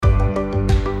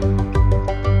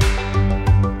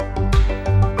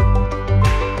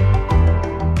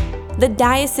The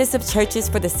Diocese of Churches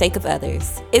for the Sake of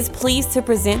Others is pleased to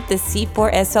present the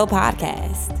C4SO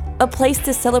podcast, a place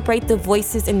to celebrate the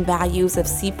voices and values of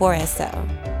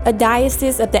C4SO, a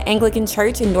diocese of the Anglican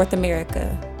Church in North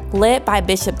America, led by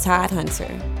Bishop Todd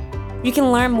Hunter. You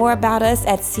can learn more about us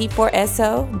at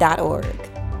c4so.org.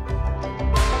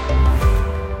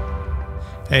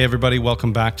 Hey everybody,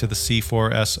 welcome back to the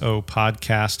C4SO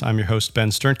podcast. I'm your host,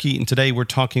 Ben Sternke, and today we're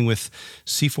talking with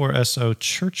C4SO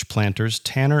church planters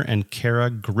Tanner and Kara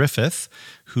Griffith,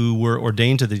 who were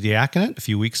ordained to the diaconate a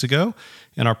few weeks ago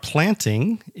and are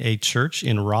planting a church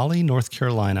in Raleigh, North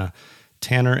Carolina.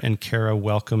 Tanner and Kara,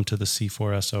 welcome to the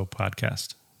C4SO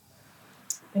podcast.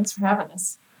 Thanks for having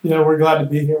us. Yeah, we're glad to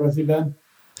be here with you, Ben.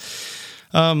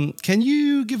 Can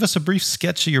you give us a brief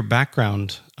sketch of your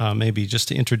background, maybe just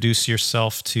to introduce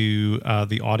yourself to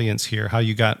the audience here, how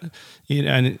you got,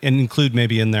 and include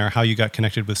maybe in there how you got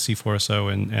connected with C4SO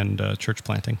and church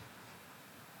planting?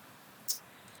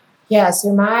 Yeah,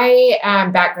 so my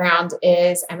background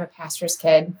is I'm a pastor's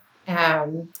kid,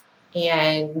 and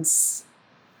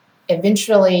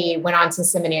eventually went on to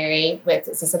seminary with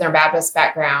a Southern Baptist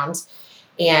background,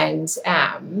 and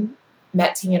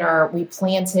met Tanner. We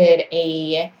planted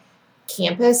a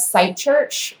campus site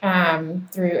church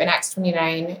through an Acts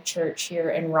 29 church here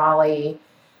in Raleigh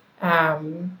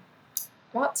about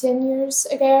 10 years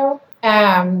ago.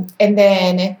 And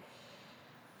then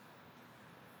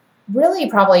really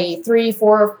probably 3,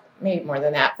 4, maybe more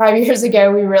than that, 5 years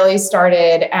ago, we really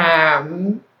started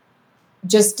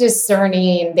just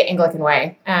discerning the Anglican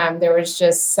way. There was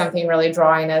just something really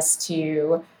drawing us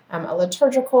to a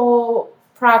liturgical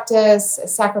practice, a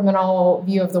sacramental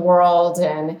view of the world.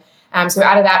 And so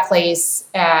out of that place,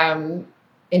 in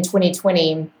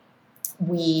 2020,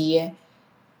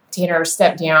 Tanner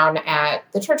stepped down at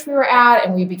the church we were at,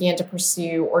 and we began to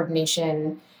pursue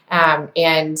ordination.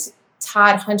 And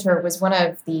Todd Hunter was one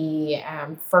of the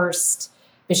first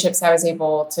bishops I was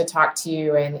able to talk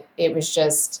to, and it was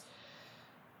just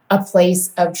a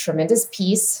place of tremendous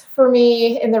peace for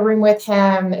me in the room with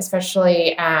him,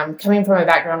 especially coming from a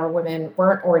background where women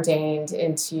weren't ordained,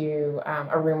 into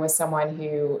a room with someone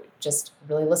who just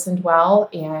really listened well.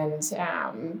 And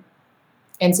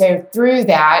so through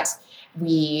that,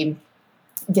 we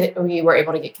were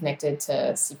able to get connected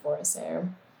to C4SO.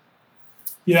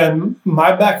 Yeah,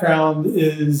 my background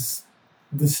is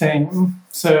the same.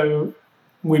 So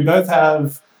we both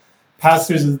have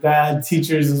pastors as dad,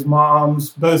 teachers as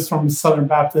moms, both from Southern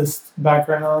Baptist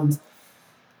background.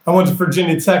 I went to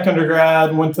Virginia Tech undergrad,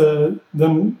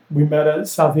 then we met at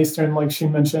Southeastern, like she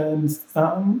mentioned.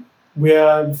 We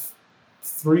have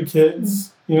 3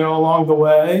 kids, along the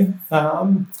way.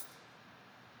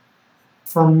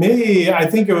 For me, I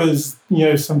think it was,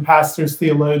 some pastors,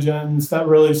 theologians that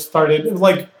really started,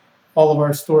 like all of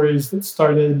our stories, that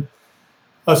started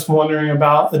us wondering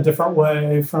about a different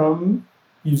way, from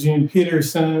Eugene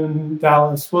Peterson,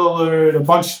 Dallas Willard, a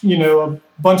bunch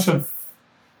of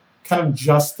kind of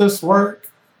justice work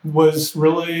was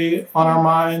really on our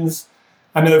minds.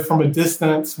 I know from a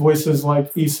distance, voices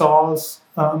like Esau's,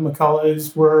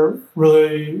 Macaulay's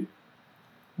we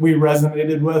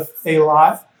resonated with a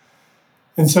lot.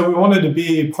 And so we wanted to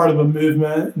be part of a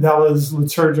movement that was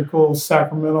liturgical,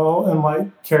 sacramental,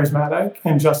 and charismatic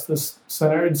and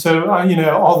justice-centered. So,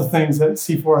 all the things that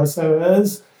C4SO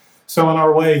is. So on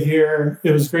our way here,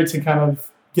 it was great to kind of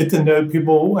get to know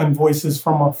people and voices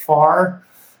from afar.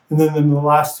 And then in the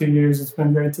last 2 years, it's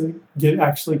been great to get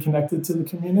actually connected to the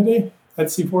community at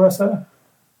C4SO.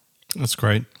 That's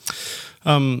great.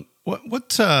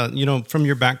 What from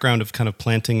your background of kind of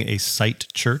planting a site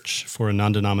church for a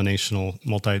non-denominational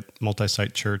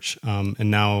multi-site church, and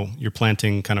now you're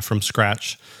planting kind of from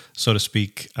scratch, so to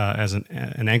speak, as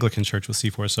an Anglican church with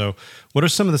C4SO. What are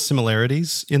some of the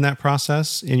similarities in that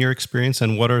process, in your experience,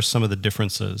 and what are some of the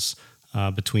differences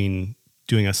between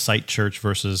doing a site church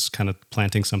versus kind of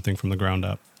planting something from the ground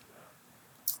up?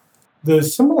 The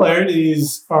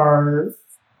similarities are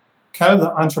kind of the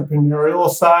entrepreneurial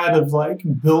side of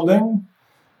building,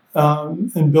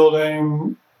 and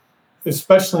building,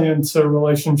 especially into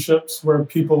relationships where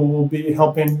people will be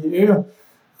helping you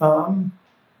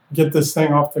get this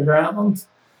thing off the ground.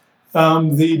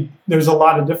 There's a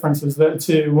lot of differences there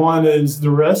too. One is the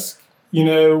risk.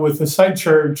 With a site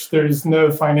church, there's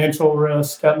no financial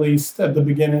risk, at least at the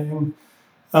beginning.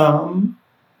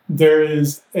 There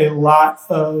is a lot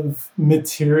of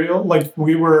material.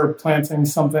 We were planting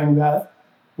something that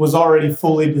was already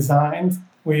fully designed.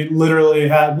 We literally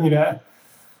had, we didn't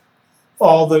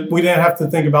have to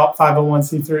think about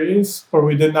 501c3s, or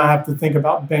we did not have to think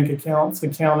about bank accounts,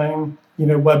 accounting,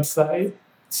 website.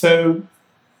 So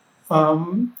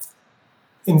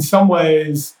in some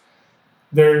ways,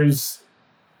 there's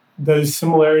those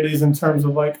similarities in terms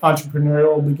of like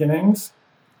entrepreneurial beginnings,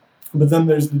 but then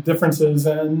there's the differences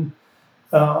in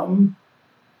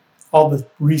all the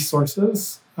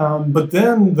resources. But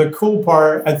then the cool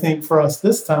part, I think, for us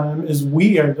this time is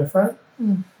we are different.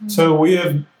 Mm-hmm. So we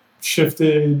have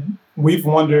shifted. We've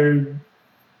wondered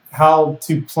how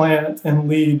to plant and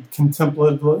lead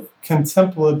contemplatively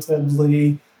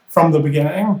from the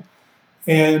beginning.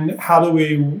 And how do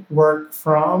we work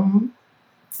from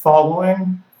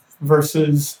following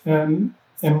versus in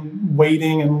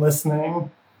waiting and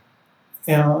listening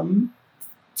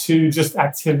to just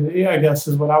activity, I guess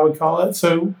is what I would call it.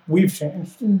 So we've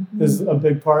changed is a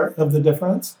big part of the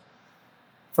difference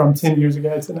from 10 years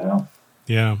ago to now.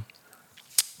 Yeah.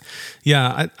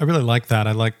 Yeah, I really like that.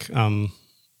 I like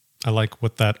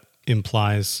what that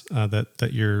implies, that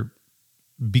you're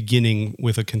beginning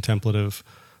with a contemplative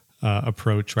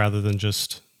approach rather than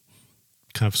just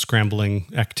kind of scrambling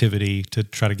activity to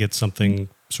try to get something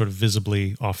sort of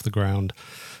visibly off the ground.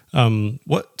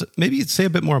 Maybe say a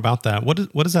bit more about that. What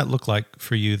does that look like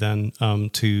for you then,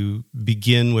 to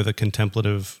begin with a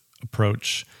contemplative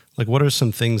approach? Like, what are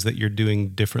some things that you're doing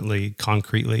differently,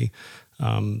 concretely,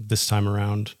 this time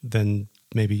around than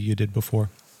maybe you did before?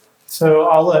 So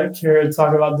I'll let Kara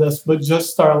talk about this, but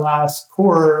just our last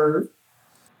core,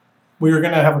 we were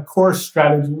going to have a core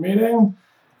strategy meeting,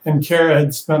 and Kara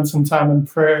had spent some time in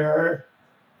prayer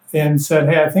and said,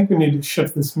 "Hey, I think we need to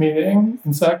shift this meeting."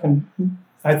 And so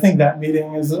I think that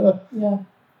meeting is a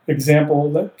example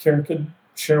that Kara could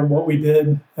share what we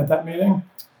did at that meeting.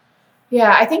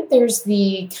 Yeah, I think there's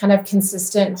the kind of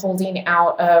consistent holding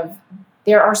out of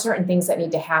there are certain things that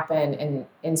need to happen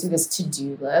into this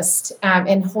to-do list,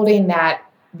 and holding that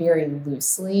very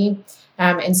loosely.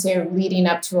 And so leading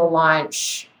up to a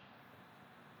launch,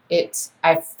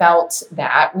 I felt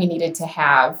that we needed to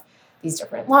have these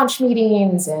different launch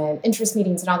meetings and interest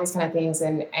meetings and all these kind of things.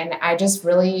 And I just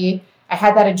really, I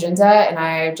had that agenda, and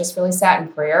I just really sat in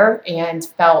prayer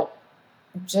and I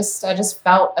just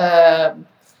felt a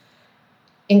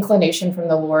inclination from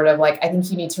the Lord of like, I think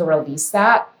you need to release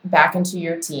that back into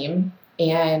your team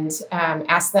and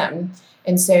ask them.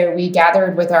 And so we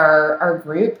gathered with our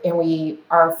group, and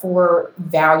our 4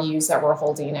 values that we're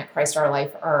holding at Christ Our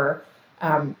Life are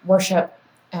worship,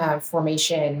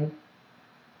 formation,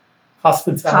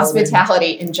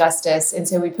 hospitality, and justice. And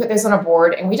so we put those on a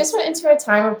board, and we just went into a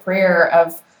time of prayer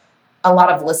of a lot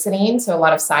of listening. So a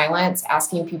lot of silence,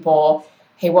 asking people,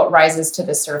 hey, what rises to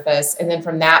the surface? And then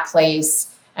from that place,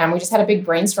 we just had a big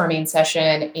brainstorming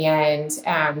session,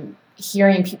 and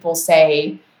hearing people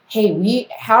say, hey,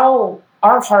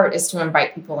 our heart is to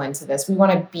invite people into this. We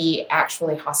want to be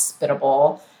actually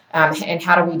hospitable. And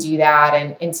how do we do that?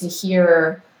 And to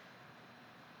hear,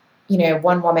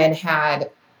 one woman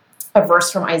had a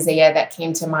verse from Isaiah that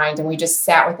came to mind, and we just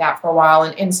sat with that for a while.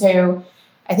 And so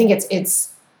I think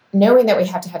it's knowing that we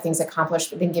have to have things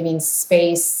accomplished, but then giving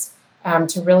space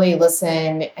to really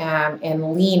listen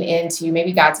and lean into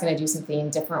maybe God's going to do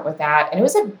something different with that. And it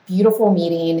was a beautiful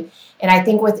meeting. And I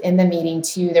think within the meeting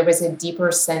too, there was a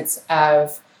deeper sense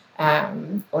of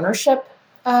ownership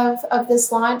of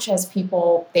this launch, as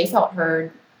people, they felt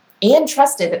heard and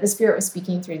trusted that the Spirit was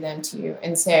speaking through them too.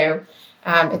 And so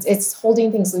it's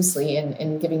holding things loosely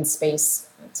and giving space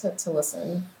to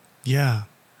listen. Yeah.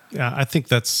 I think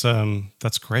that's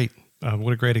great.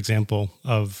 What a great example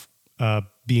of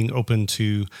being open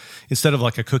to, instead of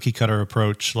like a cookie cutter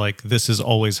approach, like this is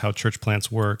always how church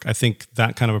plants work. I think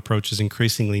that kind of approach is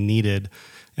increasingly needed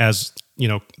as,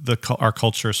 our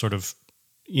culture sort of,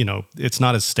 it's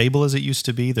not as stable as it used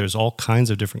to be. There's all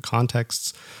kinds of different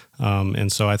contexts.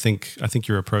 And so I think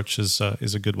your approach is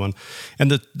a good one. And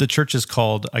the church is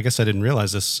called, I guess I didn't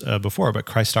realize this before, but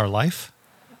Christ Our Life.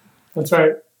 That's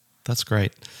right. That's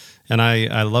great. And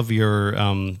I love your,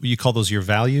 you call those your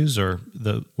values, or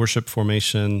the worship,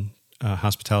 formation,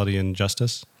 hospitality, and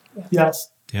justice? Yes.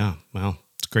 Yeah. Wow.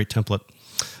 It's a great template.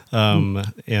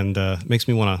 And makes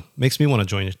me want to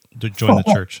join the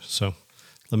church. So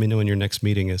let me know when your next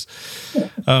meeting is.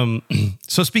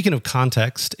 So speaking of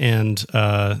context and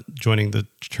joining the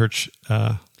church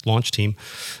launch team,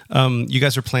 you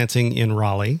guys are planting in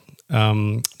Raleigh,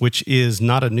 which is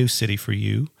not a new city for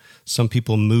you. Some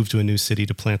people move to a new city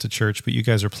to plant a church, but you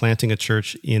guys are planting a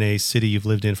church in a city you've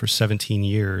lived in for 17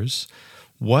 years.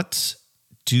 What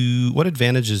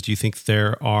advantages do you think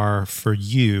there are for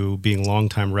you being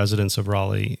longtime residents of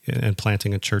Raleigh and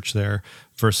planting a church there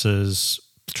versus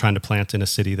trying to plant in a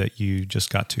city that you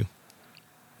just got to?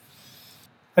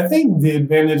 I think the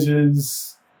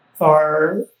advantages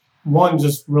are, one,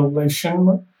 just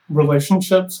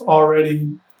relationships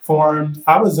already formed.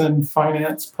 I was in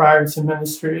finance prior to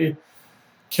ministry.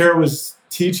 Kara was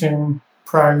teaching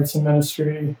prior to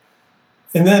ministry.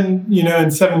 And then,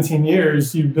 in 17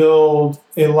 years, you build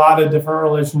a lot of different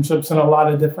relationships in a lot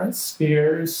of different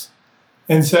spheres.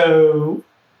 And so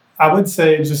I would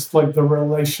say just like the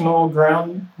relational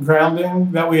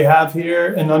grounding that we have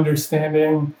here and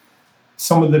understanding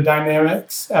some of the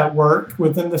dynamics at work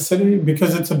within the city,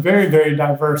 because it's a very, very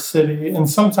diverse city. And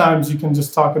sometimes you can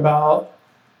just talk about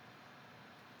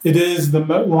it is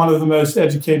one of the most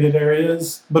educated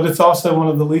areas, but it's also one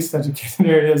of the least educated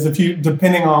areas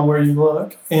depending on where you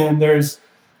look. And there's,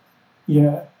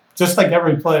 just like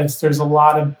every place, there's a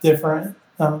lot of different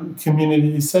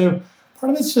communities. So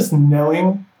part of it's just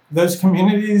knowing those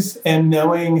communities and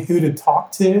knowing who to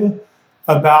talk to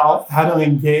about how to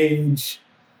engage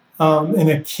in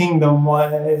a kingdom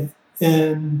way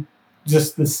in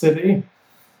just the city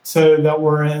so that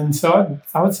we're in. So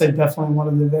I would say definitely one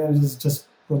of the advantages is just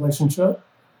relationship.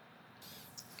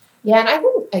 Yeah, and I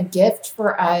think a gift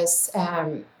for us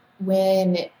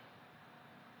when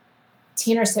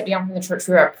Tanner stepped down from the church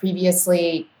we were at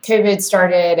previously, COVID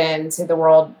started, and so the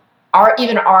world, our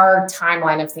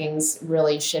timeline of things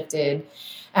really shifted.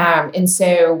 And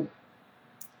so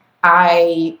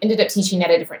I ended up teaching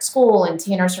at a different school, and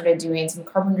Tanner started doing some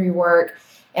carpentry work.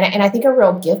 And I think a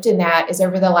real gift in that is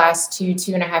over the last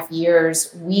 2.5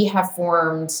 years, we have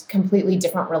formed completely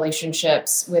different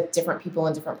relationships with different people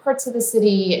in different parts of the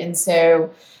city. And so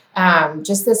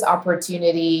just this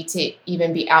opportunity to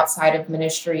even be outside of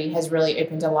ministry has really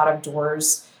opened a lot of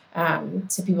doors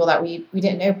to people that we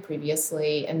didn't know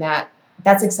previously. And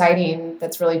that's exciting.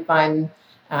 That's really fun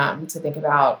to think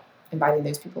about inviting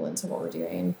those people into what we're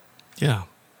doing. Yeah,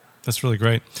 that's really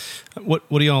great. What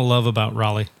do y'all love about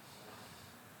Raleigh?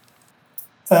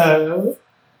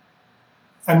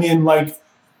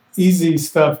 Easy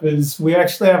stuff is we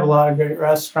actually have a lot of great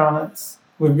restaurants.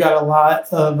 We've got a lot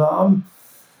of,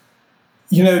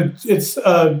 it's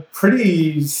a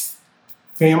pretty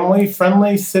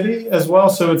family-friendly city as well.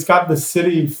 So it's got the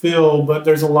city feel, but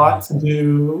there's a lot to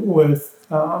do with,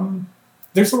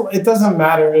 it doesn't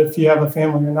matter if you have a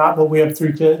family or not, but we have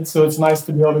 3 kids. So it's nice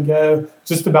to be able to go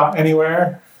just about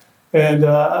anywhere and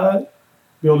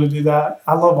be able to do that.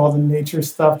 I love all the nature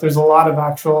stuff. There's a lot of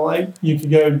actual, you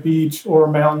could go to beach or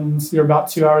mountains. You're about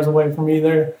 2 hours away from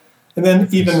either. And then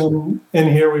even in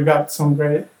here, we've got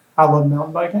I love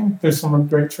mountain biking. There's some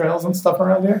great trails and stuff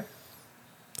around here.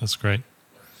 That's great.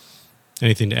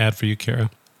 Anything to add for you, Kara?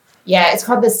 Yeah, it's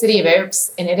called the City of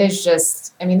Oaks, and it is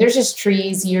just, there's just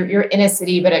trees. You're in a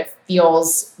city, but it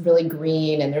feels really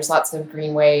green, and there's lots of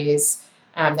greenways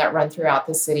that run throughout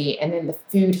the city. And then the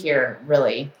food here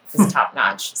really is top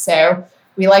notch. So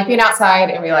we like being outside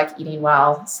and we like eating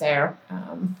well. So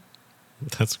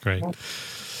that's great.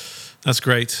 That's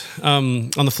great.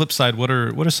 On the flip side, what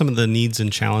are some of the needs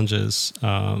and challenges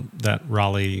that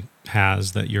Raleigh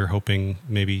has that you're hoping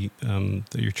maybe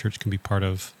that your church can be part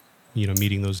of,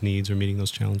 meeting those needs or meeting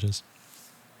those challenges?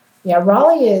 Yeah,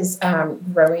 Raleigh is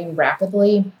growing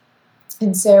rapidly.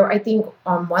 And so I think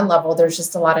on one level, there's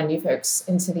just a lot of new folks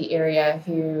into the area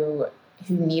who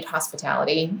need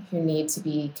hospitality, who need to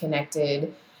be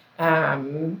connected.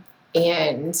 And,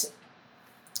 as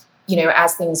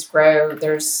things grow,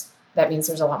 that means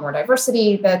there's a lot more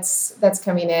diversity that's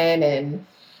coming in.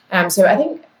 And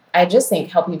so I just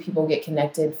think helping people get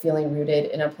connected, feeling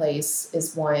rooted in a place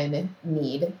is one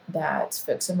need that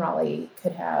folks in Raleigh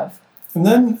could have. And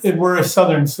then we're a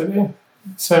southern city.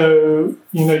 So,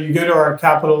 you go to our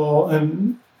capital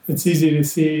and it's easy to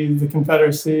see the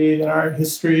Confederacy and our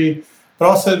history, but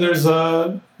also there's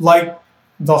like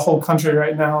the whole country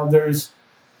right now, there's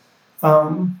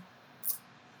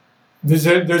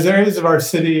areas of our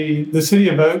city, the City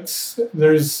of Oaks,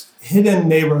 there's hidden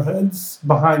neighborhoods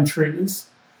behind trees,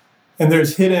 and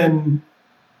there's hidden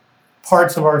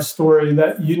parts of our story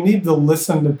that you need to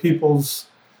listen to people's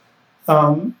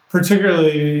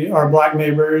particularly our Black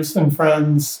neighbors and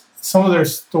friends. Some of their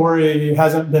story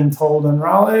hasn't been told in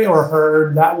Raleigh or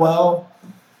heard that well.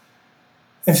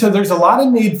 And so there's a lot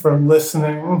of need for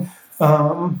listening,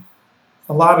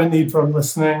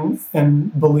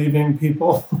 and believing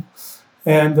people.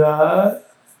 And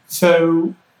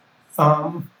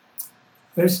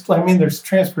there's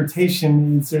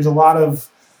transportation needs. There's a lot of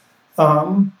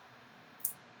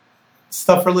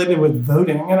stuff related with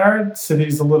voting in our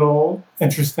city's a little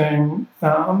interesting.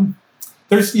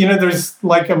 There's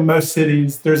like in most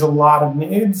cities, there's a lot of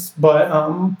needs, but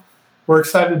we're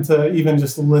excited to even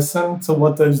just listen to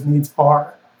what those needs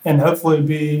are and hopefully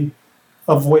be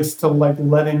a voice to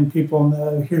letting people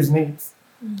know here's needs.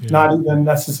 Yeah. Not even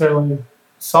necessarily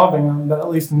solving them, but at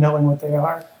least knowing what they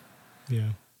are.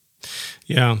 Yeah.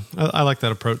 Yeah. I like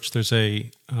that approach. There's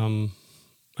I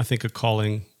think a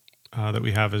calling that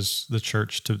we have as the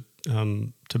church to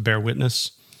bear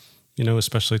witness,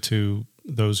 especially to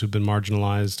those who've been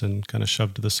marginalized and kind of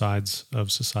shoved to the sides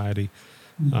of society,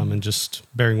 and just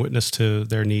bearing witness to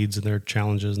their needs and their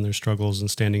challenges and their struggles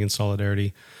and standing in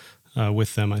solidarity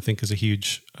with them, I think is a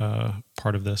huge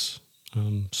part of this.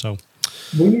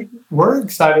 We're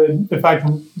excited, if I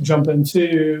can jump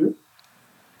into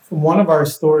one of our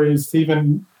stories, to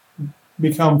even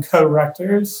become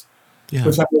co-rectors,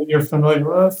 which I know you're familiar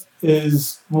with,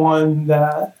 is one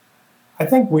that I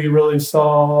think we really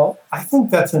saw. I think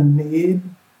that's a need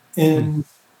in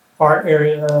our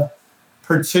area,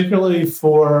 particularly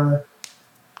for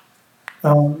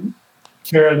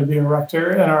Kara to be a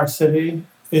rector in our city,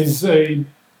 is a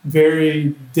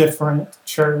very different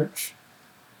church.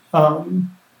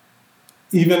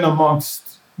 Even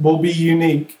amongst, will be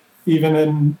unique, even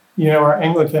in our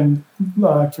Anglican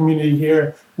community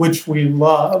here, which we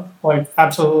love, like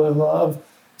absolutely love.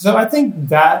 So I think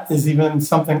that is even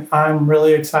something I'm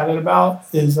really excited about,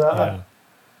 is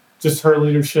just her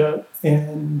leadership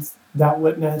and that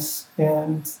witness.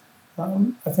 And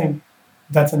I think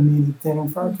that's a needed thing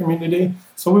for our community.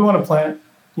 So we want to plant,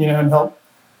 and help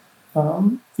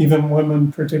even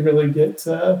women particularly get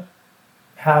to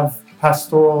have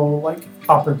pastoral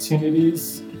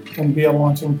opportunities and be a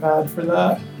launching pad for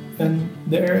that in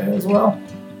the area as well.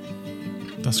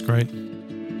 That's great.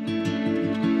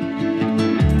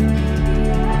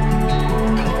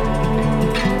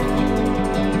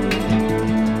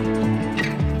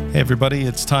 Hey everybody,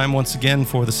 it's time once again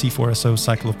for the C4SO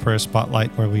Cycle of Prayer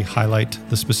Spotlight, where we highlight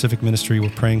the specific ministry we're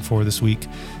praying for this week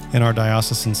in our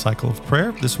diocesan cycle of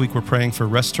prayer. This week we're praying for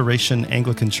Restoration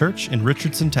Anglican Church in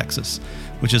Richardson, Texas,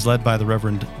 which is led by the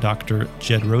Reverend Dr.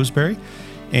 Jed Roseberry.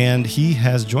 And he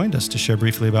has joined us to share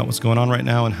briefly about what's going on right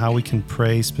now and how we can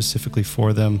pray specifically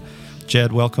for them.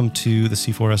 Jed, welcome to the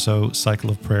C4SO Cycle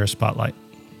of Prayer Spotlight.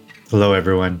 Hello,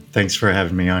 everyone. Thanks for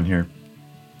having me on here.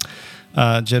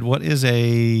 Jed, what is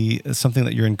something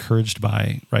that you're encouraged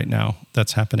by right now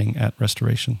that's happening at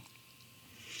Restoration?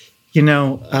 It's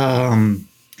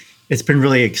been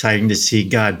really exciting to see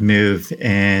God move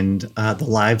in the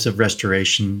lives of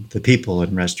Restoration, the people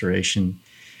in Restoration.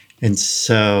 And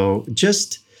so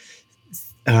just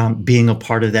being a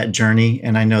part of that journey,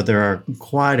 and I know there are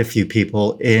quite a few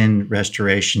people in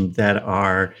Restoration that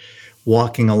are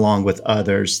walking along with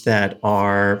others that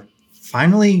are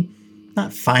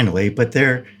not finally, but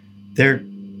they're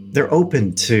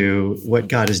open to what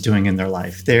God is doing in their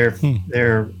life.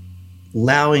 They're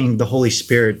allowing the Holy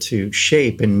Spirit to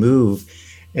shape and move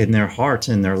in their hearts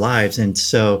and their lives. And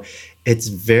so it's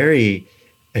very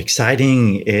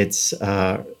exciting. It's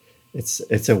a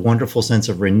wonderful sense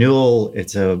of renewal.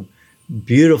 It's a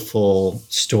beautiful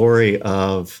story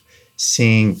of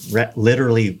seeing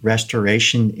literally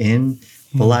restoration in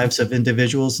the lives of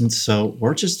individuals. And so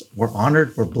we're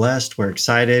honored, we're blessed, we're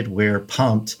excited, we're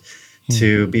pumped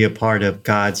to be a part of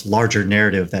God's larger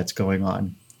narrative that's going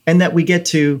on. And that we get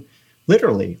to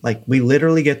literally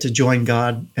get to join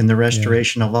God in the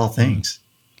restoration of all things.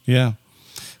 Yeah.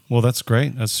 Well, that's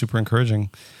great. That's super encouraging.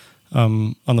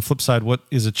 On the flip side, what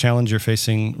is a challenge you're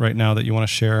facing right now that you want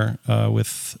to share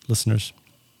with listeners?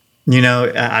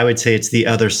 I would say it's the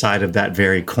other side of that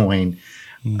very coin.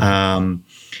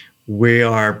 We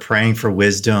are praying for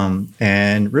wisdom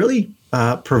and really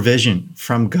provision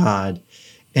from God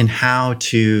in how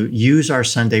to use our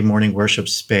Sunday morning worship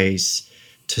space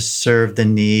to serve the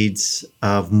needs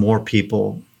of more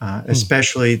people,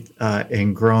 especially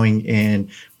in growing in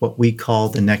what we call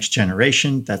the next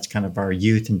generation. That's kind of our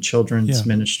youth and children's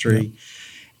ministry.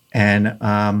 Yeah.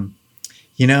 And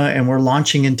we're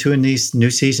launching into a new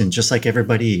season, just like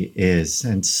everybody is.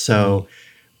 And so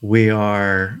we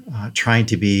are trying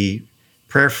to be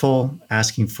prayerful,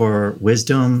 asking for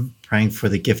wisdom, praying for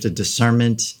the gift of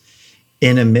discernment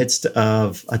in the midst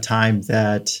of a time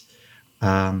that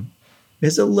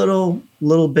is a little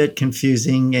bit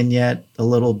confusing and yet a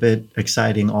little bit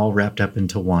exciting, all wrapped up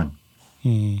into one.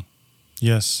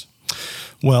 Yes.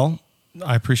 Well,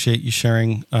 I appreciate you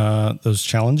sharing those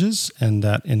challenges and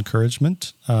that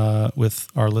encouragement with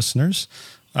our listeners.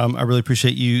 I really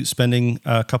appreciate you spending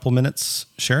a couple minutes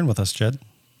sharing with us, Jed.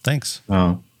 Thanks.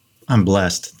 Oh, I'm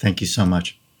blessed. Thank you so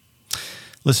much.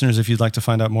 Listeners, if you'd like to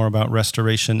find out more about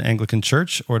Restoration Anglican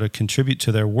Church or to contribute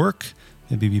to their work,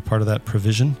 maybe be part of that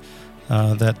provision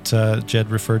that Jed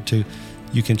referred to,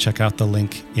 you can check out the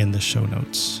link in the show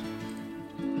notes.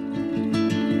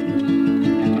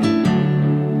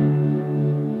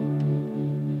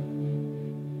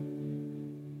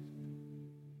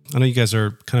 I know you guys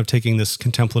are kind of taking this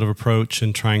contemplative approach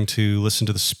and trying to listen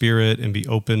to the Spirit and be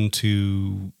open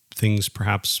to things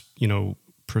perhaps,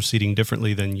 proceeding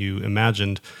differently than you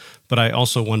imagined. But I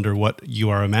also wonder what you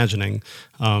are imagining.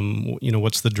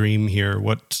 What's the dream here?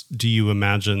 What do you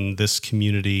imagine this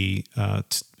community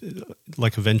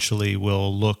eventually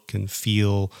will look and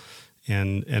feel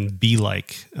and be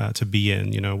like to be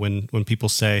in? When people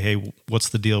say, "Hey, what's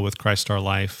the deal with Christ Our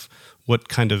Life?" What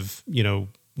kind of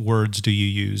words do you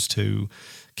use to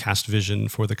cast vision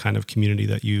for the kind of community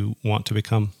that you want to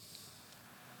become?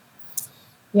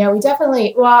 Yeah, we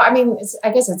definitely. Well, I mean,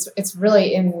 I guess it's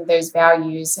really in those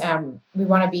values. We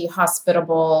want to be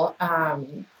hospitable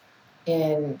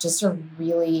in just a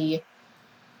really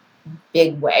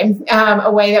big way,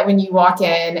 a way that when you walk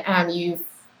in, you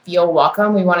feel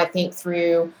welcome. We want to think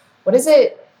through what does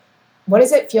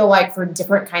it feel like for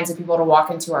different kinds of people to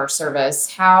walk into our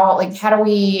service? How do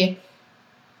we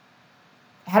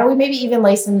maybe even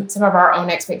lay some of our own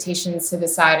expectations to the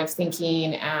side of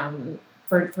thinking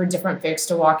for different folks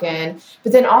to walk in,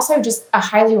 but then also just a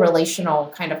highly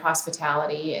relational kind of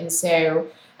hospitality. And so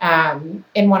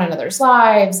in one another's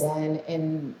lives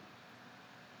and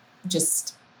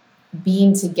just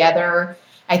being together,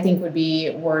 I think would be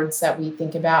words that we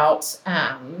think about.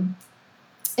 And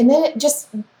then just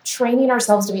training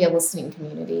ourselves to be a listening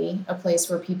community, a place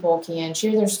where people can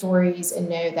share their stories and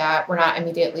know that we're not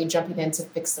immediately jumping in to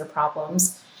fix their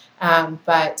problems,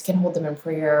 but can hold them in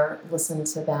prayer, listen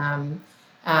to them,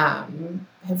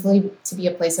 hopefully to be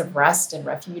a place of rest and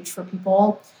refuge for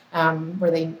people, where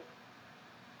they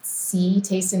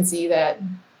taste and see that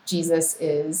Jesus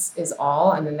is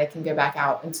all, and then they can go back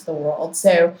out into the world.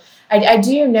 So I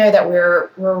do know that we're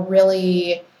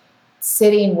really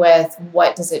sitting with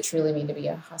what does it truly mean to be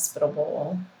a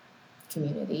hospitable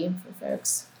community for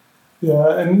folks.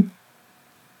 Yeah, and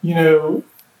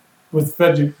with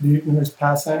Frederick Buechner's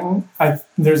passing,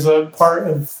 there's a part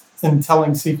of in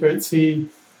Telling Secrets, he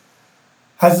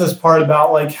has this part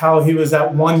about like how he was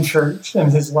at one church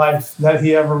in his life that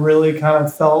he ever really kind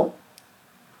of felt,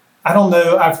 I don't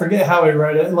know, I forget how he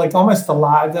wrote it, like almost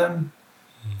alive in.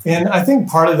 And I think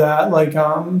part of that, like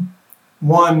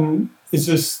one is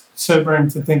just sobering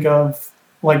to think of,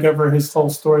 like over his whole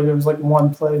story, there was like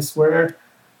one place where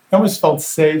he almost felt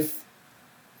safe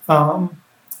to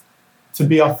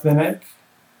be authentic.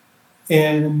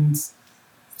 And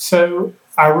so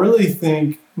I really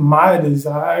think my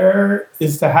desire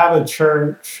is to have a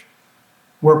church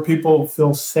where people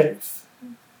feel safe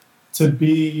to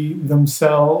be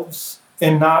themselves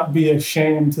and not be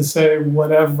ashamed to say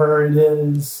whatever it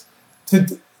is,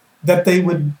 that they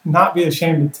would not be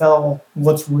ashamed to tell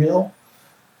what's real,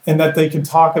 and that they could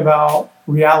talk about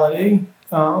reality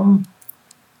and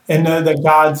know that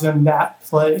God's in that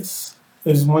place.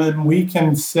 Is when we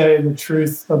can say the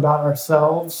truth about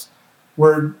ourselves,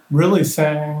 we're really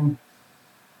saying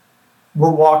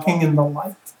we're walking in the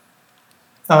light,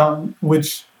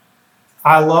 which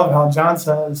I love how John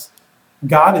says,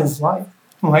 God is light.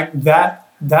 Like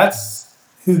that's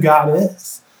who God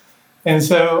is. And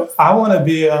so I want to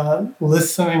be a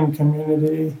listening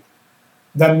community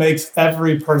that makes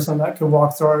every person that could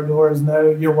walk through our doors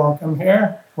know you're welcome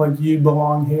here, like you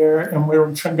belong here, and we're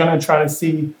going to try to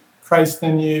see Christ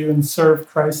in you and serve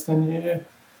Christ in you.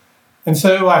 And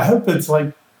so I hope it's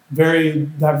like very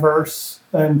diverse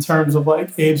in terms of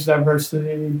like age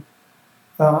diversity,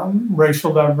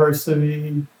 racial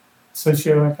diversity,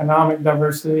 socioeconomic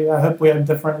diversity. I hope we have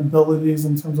different abilities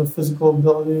in terms of physical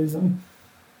abilities. And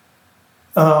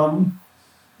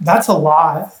that's a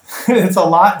lot. It's a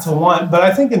lot to want. But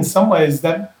I think in some ways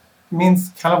that means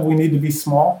kind of we need to be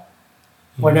small.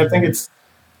 Like I think it's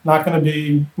not going to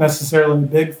be necessarily a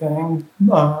big thing,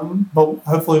 but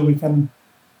hopefully we can,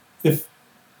 if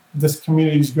this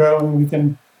community is growing, we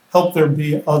can help there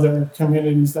be other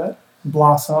communities that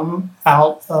blossom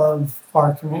out of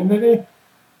our community.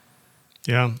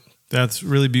 Yeah, that's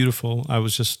really beautiful. I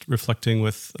was just reflecting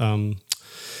with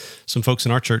some folks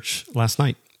in our church last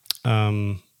night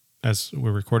as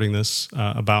we're recording this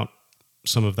about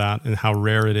some of that and how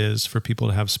rare it is for people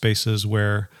to have spaces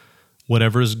where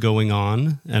whatever is going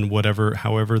on and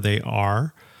however they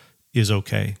are is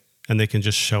okay. And they can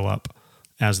just show up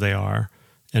as they are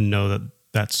and know that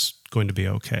that's going to be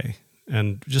okay.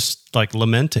 And just like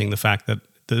lamenting the fact that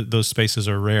those spaces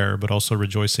are rare, but also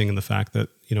rejoicing in the fact that,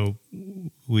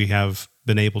 we have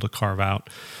been able to carve out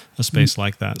a space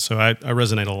like that. So I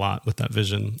resonate a lot with that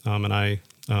vision. And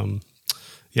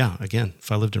again,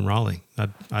 if I lived in Raleigh,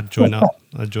 I'd join up.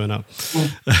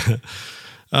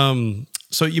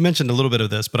 So you mentioned a little bit of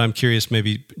this, but I'm curious,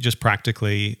 maybe just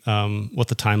practically, what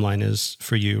the timeline is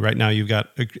for you right now. You've got,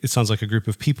 it sounds like a group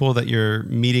of people that you're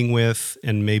meeting with,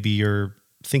 and maybe you're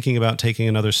thinking about taking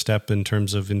another step in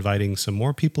terms of inviting some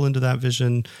more people into that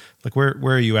vision. Like, where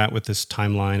are you at with this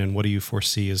timeline, and what do you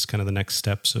foresee as kind of the next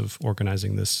steps of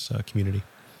organizing this community?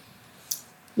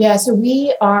 Yeah, so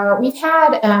we've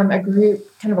had a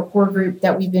group, kind of a core group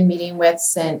that we've been meeting with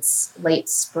since late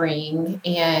spring,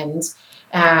 and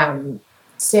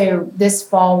so this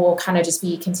fall we'll kind of just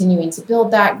be continuing to build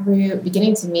that group,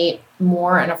 beginning to meet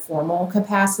more in a formal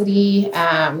capacity,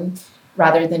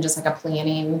 rather than just like a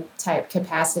planning type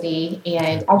capacity.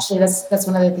 And actually, that's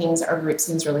one of the things our group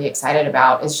seems really excited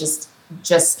about, is just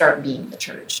start being the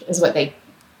church, is what they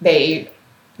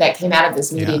that came out of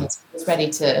this meeting. Is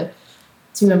ready to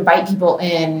invite people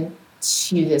in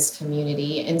to this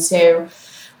community. And so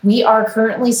we are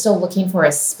currently still looking for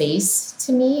a space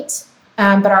to meet.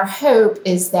 But our hope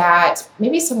is that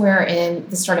maybe somewhere in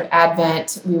the start of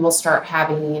Advent, we will start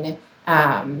having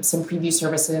some preview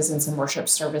services and some worship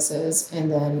services,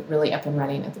 and then really up and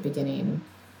running at the beginning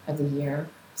of the year.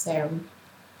 So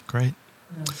great.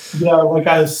 Yeah, like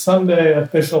a Sunday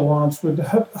official launch would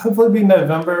hopefully be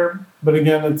November. But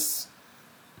again, it's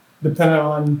dependent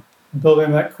on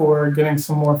building that core, getting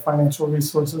some more financial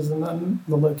resources, and then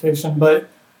the location. But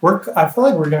I feel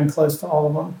like we're getting close to all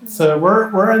of them. So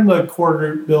we're in the core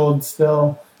group build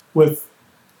still, with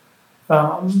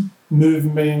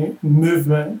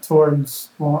movement towards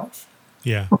launch.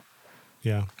 Yeah.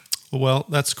 Well,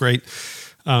 that's great.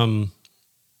 I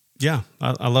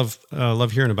love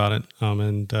hearing about it.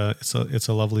 And it's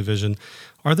a lovely vision.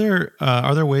 Are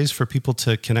there ways for people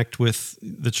to connect with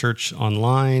the church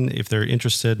online if they're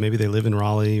interested? Maybe they live in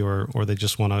Raleigh, or they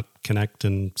just want to connect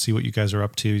and see what you guys are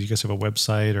up to. You guys have a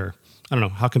website, or I don't know.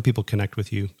 How can people connect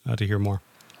with you to hear more?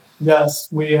 Yes,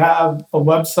 we have a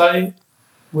website,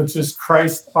 which is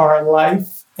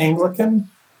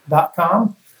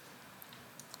ChristOurLifeAnglican.com,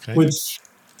 which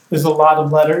is a lot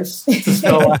of letters to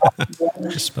spell out.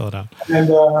 Just spell it out. And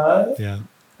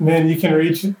man, you could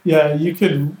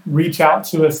reach out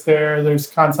to us there. There's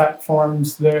contact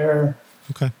forms there.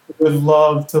 Okay. Would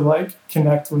love to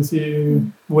connect with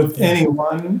you, with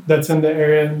anyone that's in the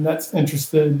area and that's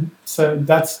interested. So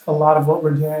that's a lot of what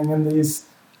we're doing in these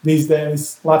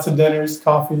days. Lots of dinners,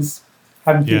 coffees,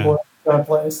 having people at our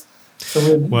place.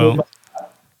 So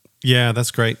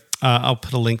that's great. I'll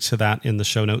put a link to that in the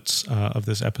show notes of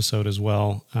this episode as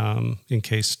well, in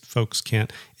case folks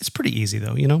can't. It's pretty easy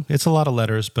though, It's a lot of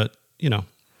letters, but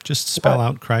just spell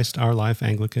out Christ Our Life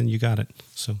Anglican. You got it.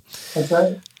 So that's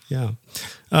right. Yeah.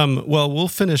 Well, we'll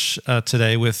finish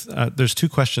today with. There's two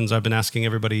questions I've been asking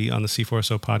everybody on the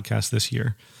C4SO podcast this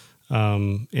year,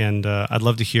 and I'd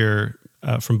love to hear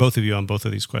from both of you on both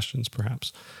of these questions,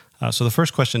 perhaps. So the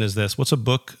first question is this: what's a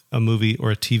book, a movie,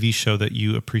 or a TV show that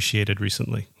you appreciated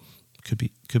recently?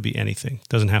 Could be anything.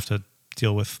 Doesn't have to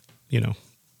deal with,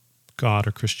 God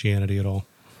or Christianity at all.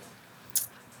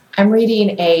 I'm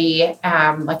reading a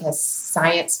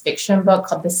science fiction book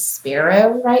called The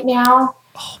Sparrow right now.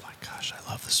 Oh my gosh, I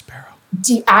love The Sparrow.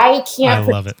 I can't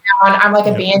put love it down. I'm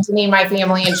abandoning my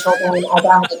family and children.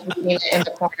 I'm reading it in the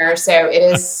corner. So it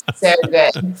is so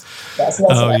good.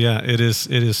 It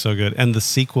is so good. And the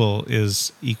sequel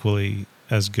is equally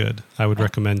as good. I would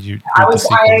recommend you. I was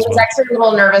actually a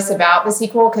little nervous about the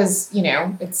sequel because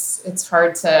it's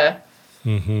hard to.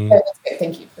 Mm-hmm.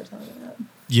 Thank you for telling me that.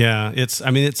 Yeah, it's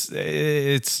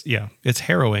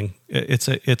harrowing.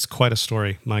 It's quite a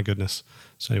story. My goodness.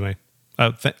 So anyway,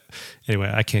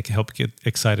 I can't help get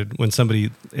excited when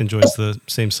somebody enjoys the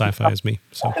same sci-fi as me.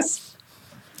 So thanks.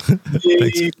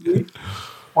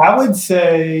 I would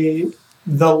say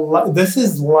this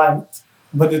is light.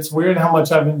 But it's weird how much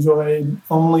I've enjoyed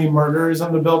Only Murders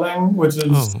in the Building, which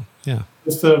is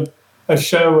just a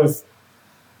show with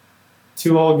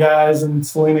two old guys and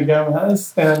Selena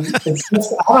Gomez. And it's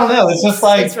just, I don't know, it's just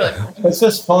it's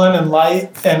just fun and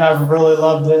light, and I've really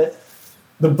loved it.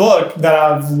 The book that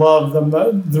I've loved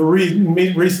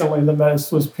recently the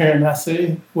most was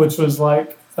Piranesi, which was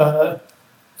that,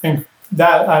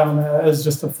 I don't know, is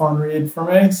just a fun read for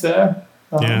me. So,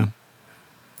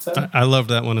 So. I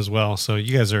loved that one as well. So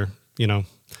you guys are, now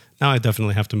I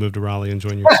definitely have to move to Raleigh and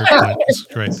join your church plant. It's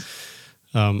great.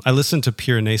 I listened to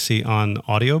Piranesi on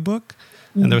audiobook,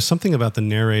 and there was something about the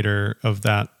narrator of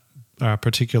that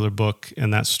particular book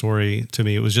and that story to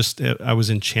me. It was just, I was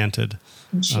enchanted.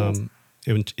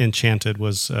 Enchanted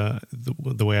was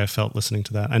the way I felt listening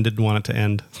to that. I didn't want it to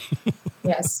end.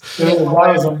 Yes. That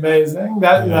was amazing.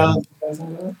 That was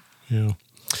amazing. Yeah.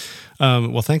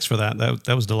 Well, thanks for that.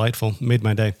 That was delightful. Made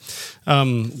my day.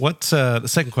 The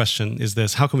second question is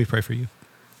this: how can we pray for you?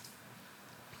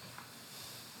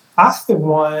 I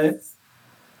want,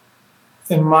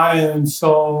 in my own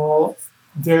soul,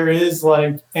 there is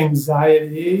like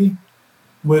anxiety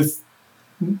with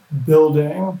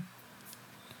building,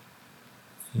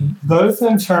 both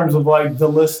in terms of like the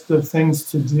list of things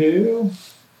to do,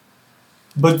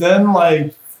 but then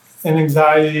like an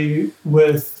anxiety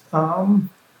with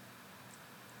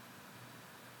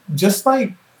just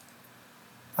like,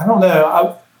 I don't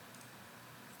know,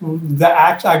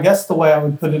 I guess the way I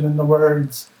would put it in the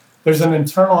words, there's an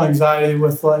internal anxiety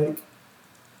with like,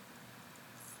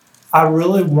 I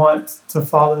really want to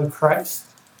follow Christ,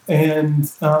 and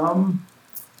I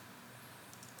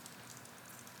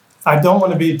don't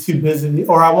want to be too busy,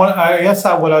 or what I'd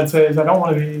say is I don't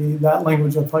want to be that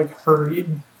language of like hurried.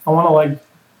 I want to like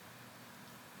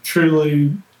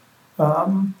truly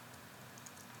follow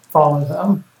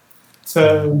him.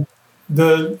 So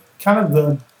the kind of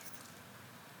the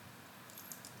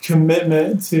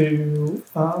commitment to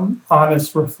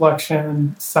honest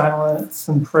reflection, silence,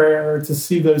 and prayer, to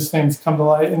see those things come to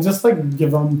light and just like give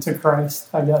them to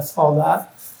Christ, I guess, all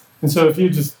that. And so if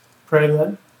you just pray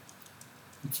that,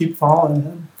 keep following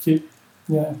him, keep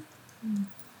for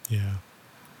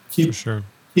sure,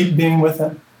 keep being with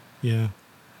him. Yeah,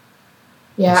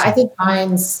 I think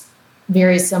mine's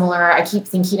very similar. I keep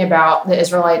thinking about the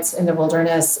Israelites in the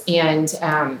wilderness and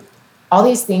all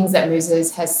these things that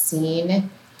Moses has seen.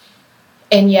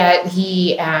 And yet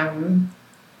he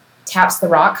taps the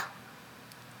rock,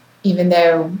 even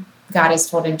though God has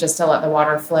told him just to let the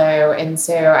water flow. And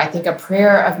so I think a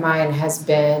prayer of mine has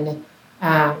been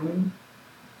that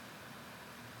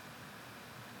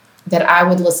I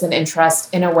would listen and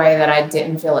trust in a way that I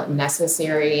didn't feel it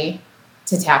necessary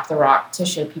to tap the rock to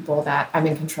show people that I'm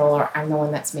in control or I'm the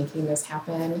one that's making this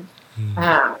happen.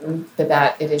 But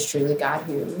that it is truly God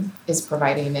who is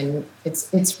providing, and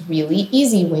it's really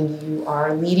easy when you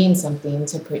are leading something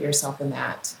to put yourself in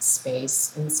that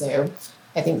space. And so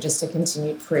I think just a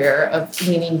continued prayer of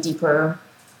leaning deeper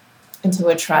into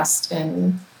a trust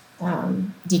and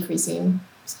decreasing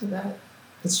so that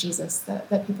it's Jesus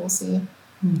that people see.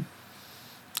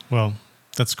 Well,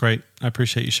 that's great. I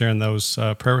appreciate you sharing those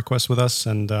prayer requests with us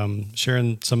and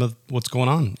sharing some of what's going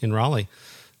on in Raleigh.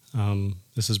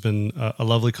 This has been a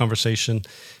lovely conversation.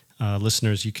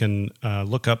 Listeners, you can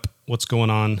look up what's going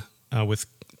on with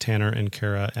Tanner and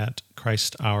Kara at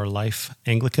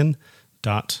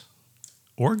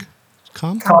christourlifeanglican.org.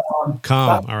 Com.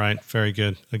 All right. Very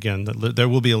good. Again, there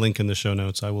will be a link in the show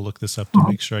notes. I will look this up to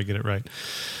make sure I get it right.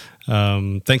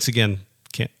 Thanks again,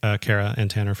 Kara and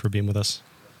Tanner, for being with us.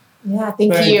 Yeah,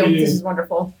 thank you. This is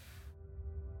wonderful.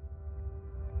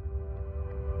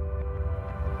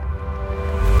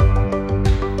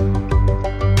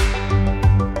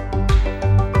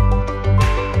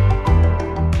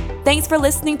 Thanks for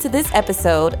listening to this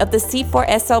episode of the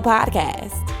C4SO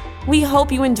podcast. We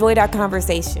hope you enjoyed our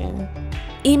conversation.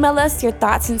 Email us your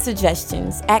thoughts and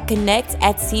suggestions at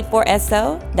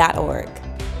connect@c4so.org.